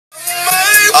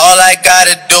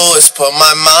put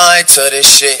my mind to this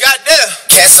shit. Goddamn.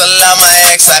 Cancel out my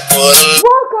ex, I put a...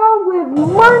 Welcome with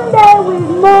Monday with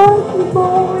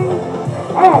MONKEYBOY.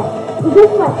 And this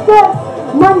is my first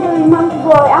Monday with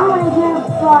MONKEYBOY. I'm going to give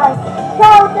shout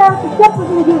outs. Except we're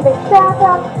going to give a shout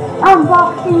out,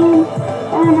 unboxing,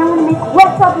 and I'm going to make a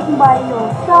website you can buy your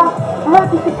stuff. I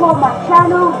hope you support my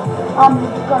channel.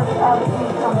 Because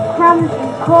some cameras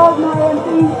record my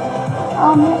MP.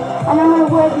 And I'm going to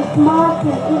wear this mask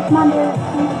this Monday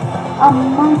with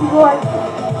MONKEYBOY.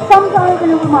 Sometimes I'm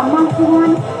going to wear my monkey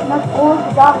one, not all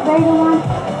the Darth Vader one.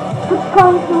 Put the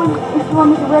comments if you want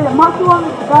me to wear the monkey one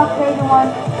with the Darth Vader one.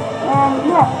 And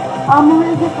yeah, I'm going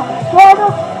to give some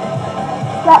shout-outs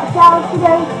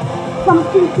today. Some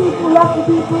 2 people, lucky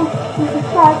people who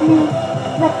subscribe to me.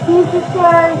 Like Jesus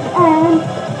Church and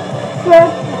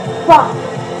Church Box.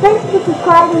 Thanks for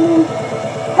subscribing to me.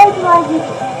 Hope you like this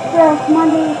first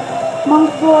Monday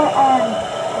MONKEYBOY and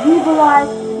leave a like,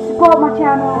 support my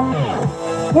channel,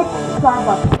 hit the subscribe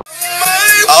button.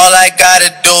 All I gotta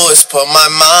do is put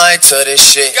my mind to this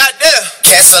shit. Goddamn.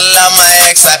 Cancel out my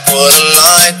ex, I put a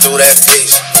line through that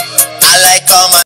bitch. I like all my